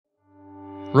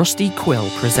Rusty Quill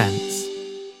presents.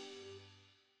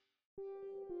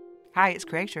 Hi, it's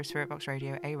creator of Spiritbox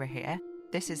Radio, Aira here.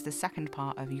 This is the second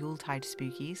part of Yuletide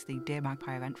Spookies, the Dear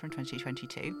Magpie event from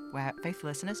 2022, where faithful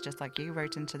listeners just like you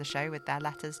wrote into the show with their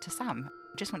letters to Sam.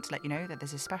 Just want to let you know that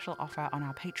there's a special offer on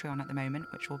our Patreon at the moment,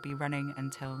 which will be running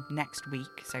until next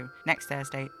week, so next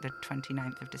Thursday, the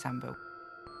 29th of December.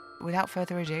 Without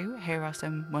further ado, here are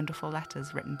some wonderful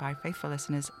letters written by faithful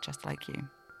listeners just like you.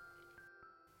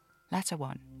 Letter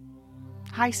 1.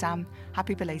 Hi Sam,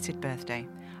 happy belated birthday.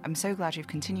 I'm so glad you've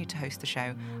continued to host the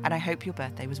show, and I hope your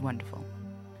birthday was wonderful.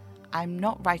 I'm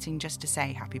not writing just to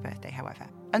say happy birthday, however.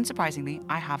 Unsurprisingly,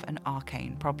 I have an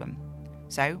arcane problem.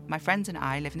 So, my friends and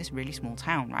I live in this really small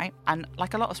town, right? And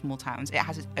like a lot of small towns, it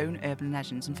has its own urban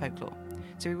legends and folklore.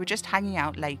 So we were just hanging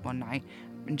out late one night,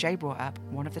 and Jay brought up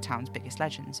one of the town's biggest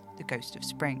legends, the Ghost of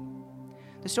Spring.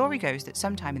 The story goes that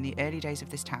sometime in the early days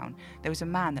of this town, there was a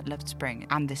man that loved spring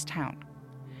and this town.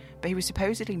 But he was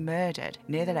supposedly murdered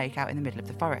near the lake out in the middle of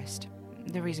the forest.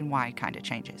 The reason why kind of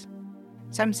changes.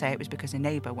 Some say it was because a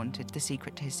neighbour wanted the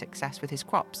secret to his success with his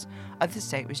crops. Others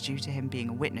say it was due to him being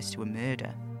a witness to a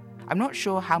murder. I'm not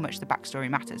sure how much the backstory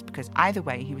matters, because either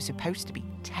way he was supposed to be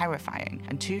terrifying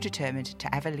and too determined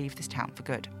to ever leave this town for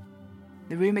good.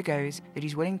 The rumour goes that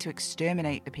he's willing to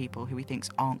exterminate the people who he thinks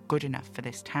aren't good enough for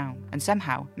this town, and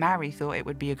somehow Mary thought it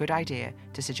would be a good idea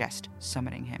to suggest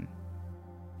summoning him.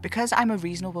 Because I'm a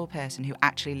reasonable person who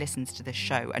actually listens to this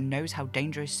show and knows how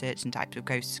dangerous certain types of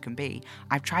ghosts can be,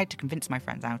 I've tried to convince my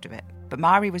friends out of it. But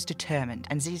Mari was determined,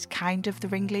 and Z's kind of the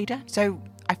ringleader, so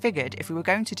I figured if we were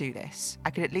going to do this, I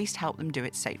could at least help them do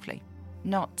it safely.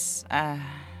 Not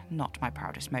my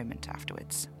proudest moment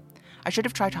afterwards. I should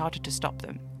have tried harder to stop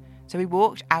them. So we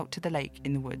walked out to the lake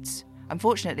in the woods.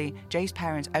 Unfortunately, Jay's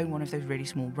parents own one of those really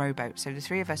small rowboats, so the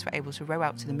three of us were able to row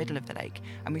out to the middle of the lake,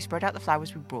 and we spread out the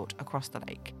flowers we brought across the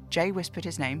lake. Jay whispered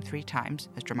his name 3 times,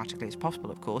 as dramatically as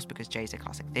possible, of course, because Jay's a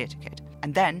classic theatre kid.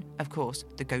 And then, of course,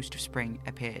 the Ghost of Spring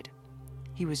appeared.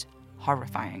 He was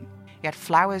horrifying. He had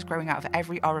flowers growing out of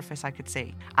every orifice I could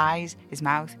see. Eyes, his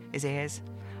mouth, his ears.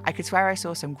 I could swear I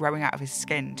saw some growing out of his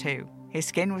skin, too. His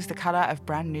skin was the colour of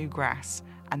brand new grass,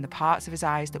 and the parts of his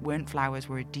eyes that weren't flowers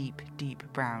were a deep, deep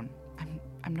brown.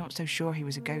 I'm not so sure he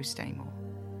was a ghost anymore.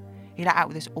 He let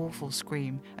out this awful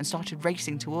scream and started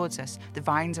racing towards us, the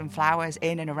vines and flowers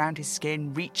in and around his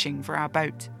skin reaching for our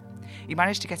boat. He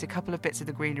managed to get a couple of bits of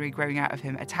the greenery growing out of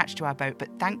him attached to our boat, but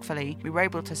thankfully we were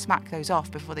able to smack those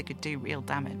off before they could do real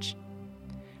damage.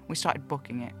 We started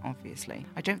booking it, obviously.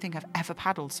 I don't think I've ever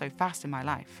paddled so fast in my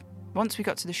life. Once we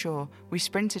got to the shore, we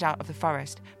sprinted out of the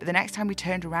forest, but the next time we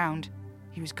turned around,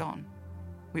 he was gone.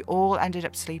 We all ended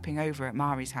up sleeping over at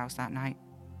Mari's house that night.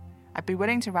 I'd be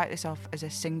willing to write this off as a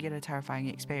singular terrifying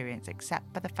experience,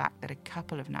 except for the fact that a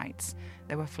couple of nights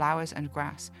there were flowers and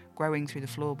grass growing through the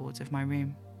floorboards of my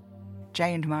room.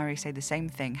 Jay and Mari say the same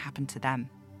thing happened to them.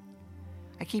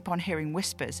 I keep on hearing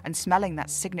whispers and smelling that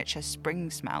signature spring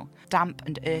smell, damp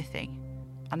and earthy.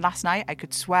 And last night I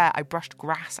could swear I brushed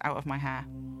grass out of my hair.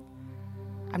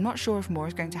 I'm not sure if more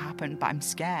is going to happen, but I'm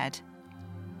scared.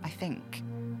 I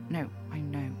know.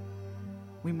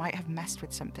 We might have messed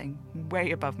with something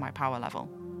way above my power level.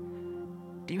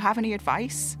 Do you have any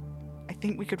advice? I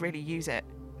think we could really use it.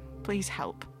 Please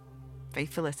help.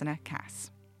 Faithful listener,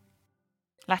 Cass.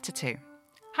 Letter 2.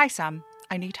 Hi Sam,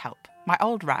 I need help. My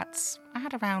old rats, I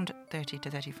had around 30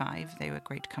 to 35, they were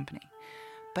great company.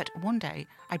 But one day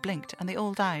I blinked and they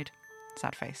all died.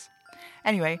 Sad face.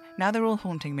 Anyway, now they're all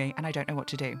haunting me and I don't know what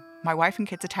to do. My wife and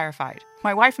kids are terrified.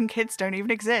 My wife and kids don't even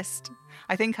exist.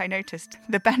 I think I noticed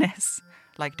the Bennis.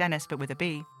 Like Dennis, but with a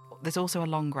B. There's also a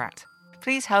long rat.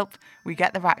 Please help, we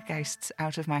get the rat ghosts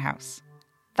out of my house.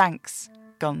 Thanks,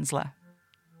 Gonzler.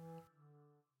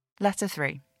 Letter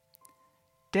 3.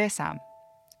 Dear Sam,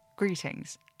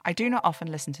 greetings. I do not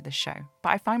often listen to this show, but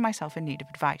I find myself in need of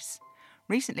advice.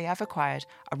 Recently I've acquired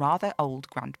a rather old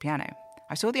grand piano.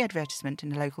 I saw the advertisement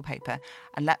in a local paper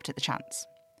and leapt at the chance.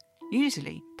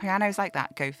 Usually, pianos like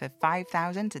that go for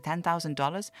 $5,000 to $10,000,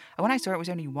 and when I saw it was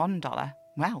only $1,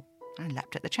 well, I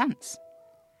leapt at the chance.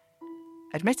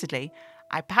 Admittedly,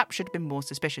 I perhaps should have been more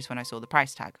suspicious when I saw the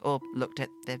price tag, or looked at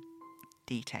the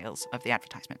details of the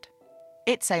advertisement.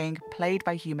 It saying, played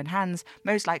by human hands,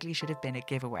 most likely should have been a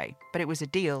giveaway, but it was a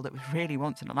deal that was really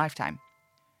once in a lifetime.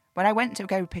 When I went to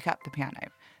go pick up the piano,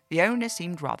 the owner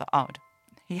seemed rather odd.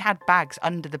 He had bags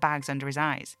under his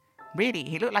eyes. Really,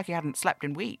 he looked like he hadn't slept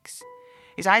in weeks.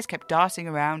 His eyes kept darting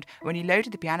around, and when he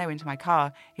loaded the piano into my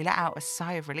car, he let out a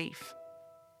sigh of relief.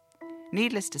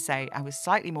 Needless to say, I was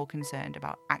slightly more concerned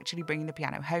about actually bringing the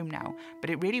piano home now, but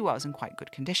it really was in quite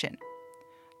good condition.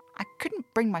 I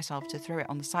couldn't bring myself to throw it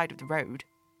on the side of the road.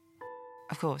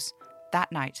 Of course,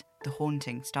 that night, the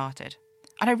haunting started.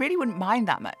 And I really wouldn't mind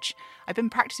that much. I've been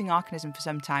practicing arcanism for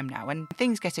some time now, and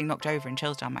things getting knocked over and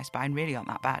chills down my spine really aren't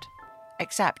that bad.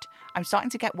 Except, I'm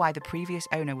starting to get why the previous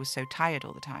owner was so tired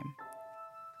all the time.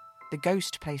 The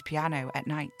ghost plays piano at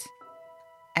night.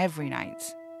 Every night.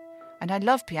 And I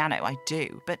love piano, I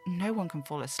do, but no one can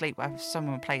fall asleep while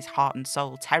someone plays Heart and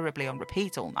Soul terribly on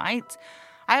repeat all night.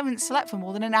 I haven't slept for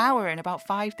more than an hour in about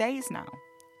 5 days now.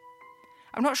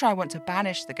 I'm not sure I want to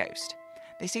banish the ghost.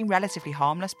 They seem relatively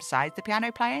harmless besides the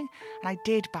piano playing, and I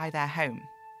did buy their home.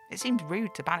 It seemed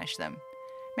rude to banish them.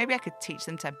 Maybe I could teach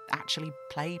them to actually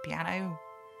play piano.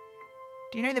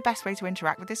 Do you know the best way to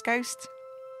interact with this ghost?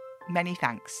 Many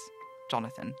thanks,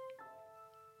 Jonathan.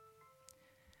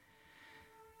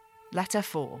 Letter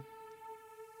 4.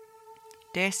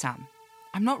 Dear Sam,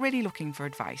 I'm not really looking for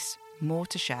advice, more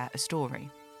to share a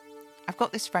story. I've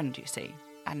got this friend, you see,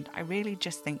 and I really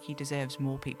just think he deserves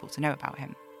more people to know about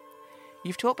him.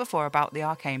 You've talked before about the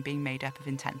arcane being made up of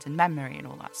intent and memory and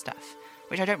all that stuff,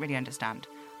 which I don't really understand,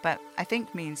 but I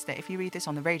think means that if you read this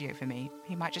on the radio for me,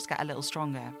 he might just get a little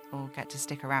stronger, or get to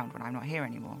stick around when I'm not here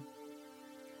anymore.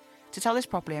 To tell this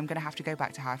properly, I'm going to have to go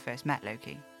back to how I first met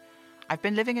Loki. I've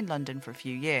been living in London for a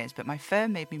few years, but my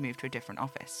firm made me move to a different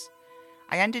office.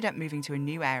 I ended up moving to a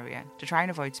new area to try and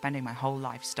avoid spending my whole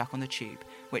life stuck on the tube,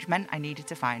 which meant I needed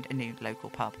to find a new local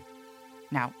pub.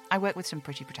 Now, I work with some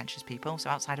pretty pretentious people, so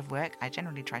outside of work, I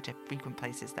generally try to frequent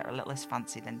places that are a little less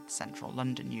fancy than central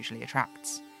London usually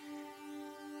attracts.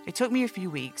 It took me a few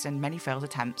weeks and many failed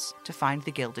attempts to find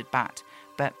the Gilded Bat,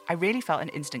 but I really felt an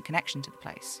instant connection to the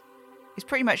place. It's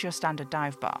pretty much your standard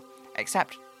dive bar,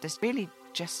 except there's really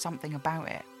just something about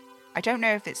it. I don't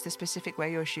know if it's the specific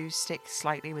way your shoes stick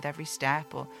slightly with every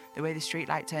step, or the way the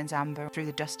streetlight turns amber through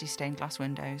the dusty stained glass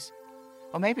windows.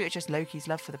 Or maybe it's just Loki's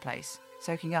love for the place,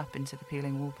 soaking up into the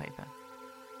peeling wallpaper.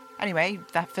 Anyway,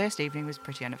 that first evening was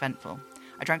pretty uneventful.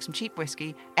 I drank some cheap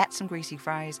whiskey, ate some greasy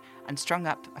fries, and strung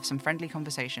up some friendly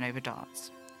conversation over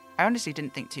darts. I honestly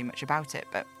didn't think too much about it,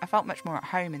 but I felt much more at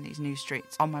home in these new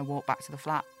streets on my walk back to the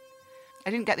flat.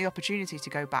 I didn't get the opportunity to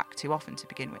go back too often to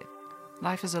begin with.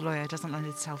 Life as a lawyer doesn't lend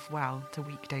itself well to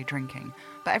weekday drinking,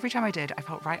 but every time I did, I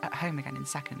felt right at home again in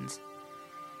seconds.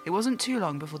 It wasn't too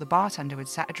long before the bartender would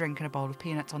set a drink and a bowl of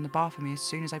peanuts on the bar for me as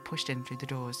soon as I pushed in through the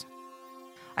doors.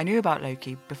 I knew about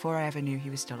Loki before I ever knew he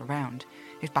was still around.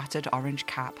 His battered orange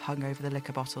cap hung over the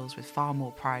liquor bottles with far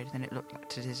more pride than it looked like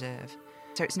to deserve.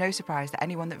 So it's no surprise that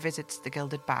anyone that visits the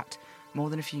Gilded Bat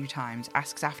more than a few times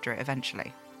asks after it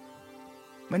eventually.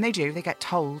 When they do, they get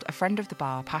told a friend of the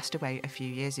bar passed away a few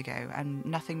years ago, and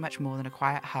nothing much more than a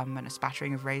quiet hum and a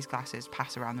spattering of raised glasses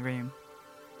pass around the room.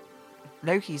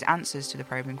 Loki's answers to the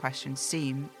probing questions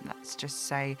seem, let's just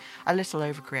say, a little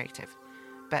overcreative,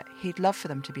 but he'd love for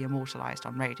them to be immortalised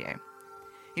on radio.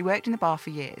 He worked in the bar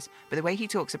for years, but the way he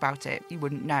talks about it, you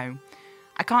wouldn't know.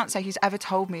 I can't say he's ever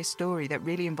told me a story that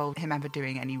really involved him ever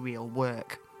doing any real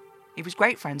work. He was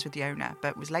great friends with the owner,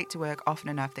 but was late to work often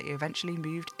enough that he eventually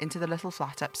moved into the little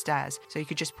flat upstairs so he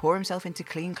could just pour himself into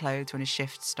clean clothes when his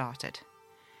shift started.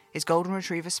 His golden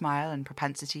retriever smile and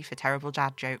propensity for terrible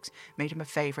dad jokes made him a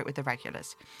favourite with the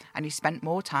regulars, and he spent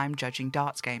more time judging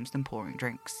darts games than pouring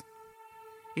drinks.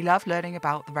 He loved learning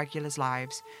about the regulars'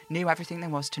 lives, knew everything there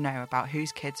was to know about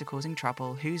whose kids are causing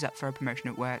trouble, who's up for a promotion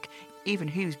at work, even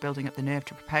who's building up the nerve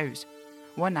to propose.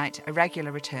 One night, a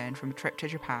regular returned from a trip to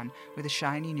Japan with a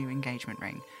shiny new engagement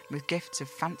ring, with gifts of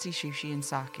fancy sushi and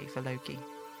sake for Loki.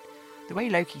 The way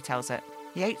Loki tells it,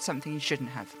 he ate something he shouldn't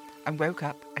have, and woke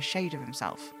up a shade of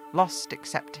himself, lost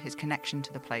except his connection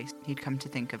to the place he'd come to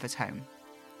think of as home.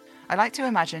 I like to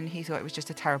imagine he thought it was just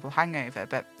a terrible hangover,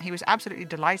 but he was absolutely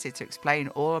delighted to explain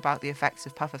all about the effects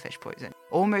of pufferfish poison,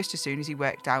 almost as soon as he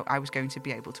worked out I was going to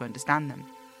be able to understand them.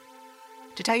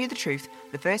 To tell you the truth,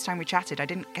 the first time we chatted I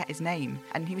didn't get his name,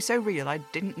 and he was so real I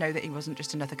didn't know that he wasn't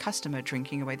just another customer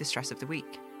drinking away the stress of the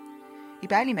week. He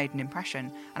barely made an impression,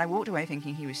 and I walked away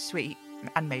thinking he was sweet,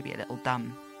 and maybe a little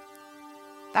dumb.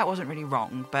 That wasn't really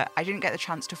wrong, but I didn't get the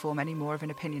chance to form any more of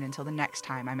an opinion until the next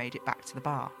time I made it back to the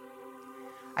bar.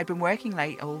 I'd been working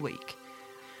late all week,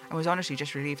 and was honestly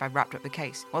just relieved I'd wrapped up the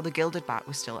case, while the Gilded Bat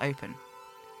was still open.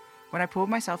 When I pulled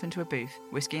myself into a booth,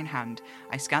 whiskey in hand,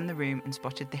 I scanned the room and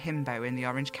spotted the himbo in the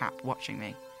orange cap watching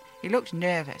me. He looked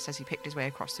nervous as he picked his way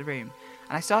across the room,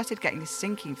 and I started getting this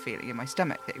sinking feeling in my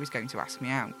stomach that he was going to ask me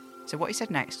out. So what he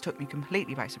said next took me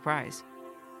completely by surprise.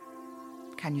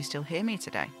 "Can you still hear me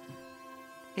today?"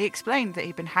 He explained that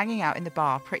he'd been hanging out in the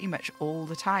bar pretty much all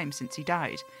the time since he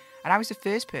died, and I was the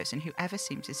first person who ever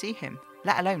seemed to see him,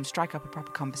 let alone strike up a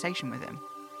proper conversation with him.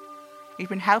 He'd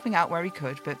been helping out where he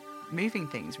could, but moving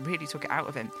things really took it out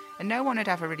of him, and no one had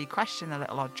ever really questioned the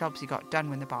little odd jobs he got done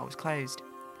when the bar was closed.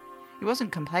 He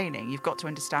wasn't complaining. You've got to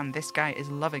understand this guy is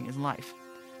loving his life.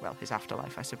 Well, his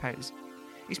afterlife, I suppose.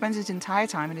 He spends his entire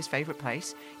time in his favourite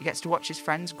place. He gets to watch his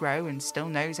friends grow and still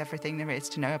knows everything there is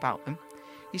to know about them.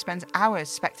 He spends hours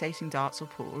spectating darts or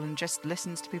pool and just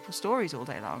listens to people's stories all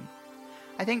day long.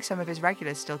 I think some of his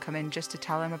regulars still come in just to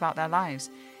tell him about their lives,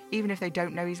 even if they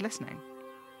don't know he's listening.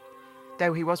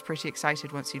 Though he was pretty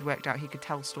excited once he'd worked out he could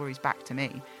tell stories back to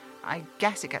me, I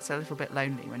guess it gets a little bit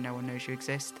lonely when no one knows you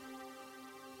exist.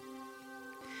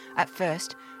 At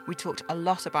first, we talked a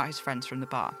lot about his friends from the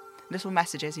bar. Little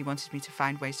messages he wanted me to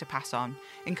find ways to pass on,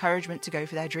 encouragement to go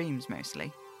for their dreams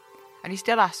mostly. And he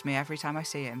still asks me every time I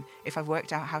see him if I've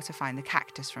worked out how to find the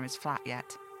cactus from his flat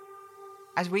yet.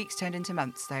 As weeks turned into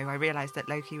months, though, I realised that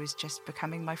Loki was just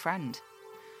becoming my friend.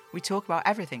 We talk about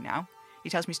everything now. He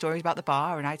tells me stories about the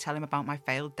bar, and I tell him about my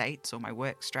failed dates or my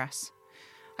work stress.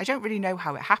 I don't really know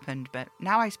how it happened, but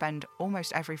now I spend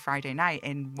almost every Friday night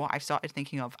in what I've started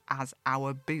thinking of as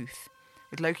our booth.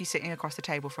 With Loki sitting across the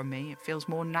table from me, it feels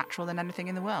more natural than anything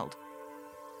in the world.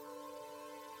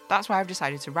 That's why I've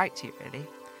decided to write to you, really.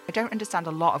 I don't understand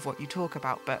a lot of what you talk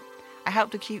about, but I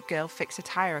helped a cute girl fix a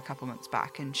tyre a couple months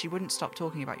back, and she wouldn't stop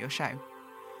talking about your show.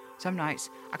 Some nights,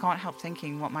 I can't help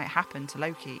thinking what might happen to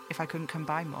Loki if I couldn't come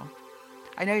by more.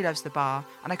 I know he loves the bar,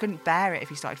 and I couldn't bear it if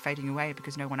he started fading away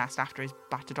because no one asked after his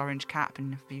battered orange cap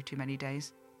in a few too many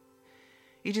days.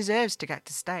 He deserves to get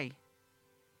to stay.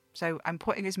 So I'm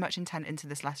putting as much intent into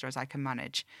this letter as I can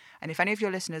manage, and if any of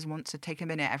your listeners want to take a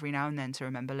minute every now and then to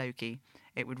remember Loki,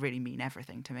 it would really mean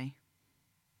everything to me.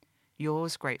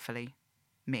 Yours gratefully,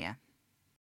 Mia.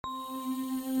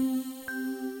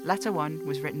 Letter 1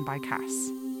 was written by Cass.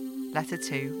 Letter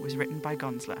 2 was written by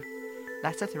Gonzler.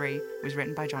 Letter 3 was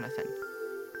written by Jonathan.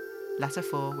 Letter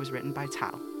 4 was written by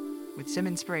Tal, with some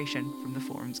inspiration from the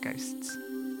forum's ghosts.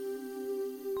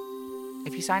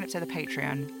 If you sign up to the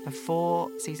Patreon before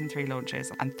Season 3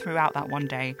 launches and throughout that one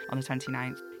day on the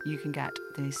 29th, you can get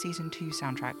the Season 2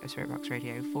 soundtrack of Spiritbox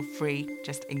Radio for free,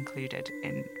 just included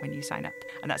in when you sign up.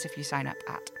 And that's if you sign up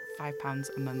at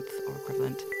 £5 a month or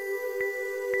equivalent.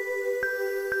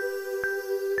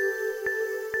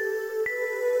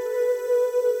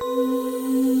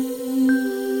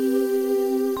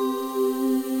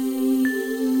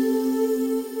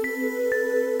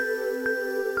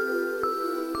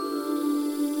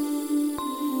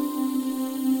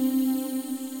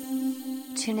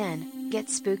 Tune in, get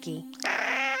spooky.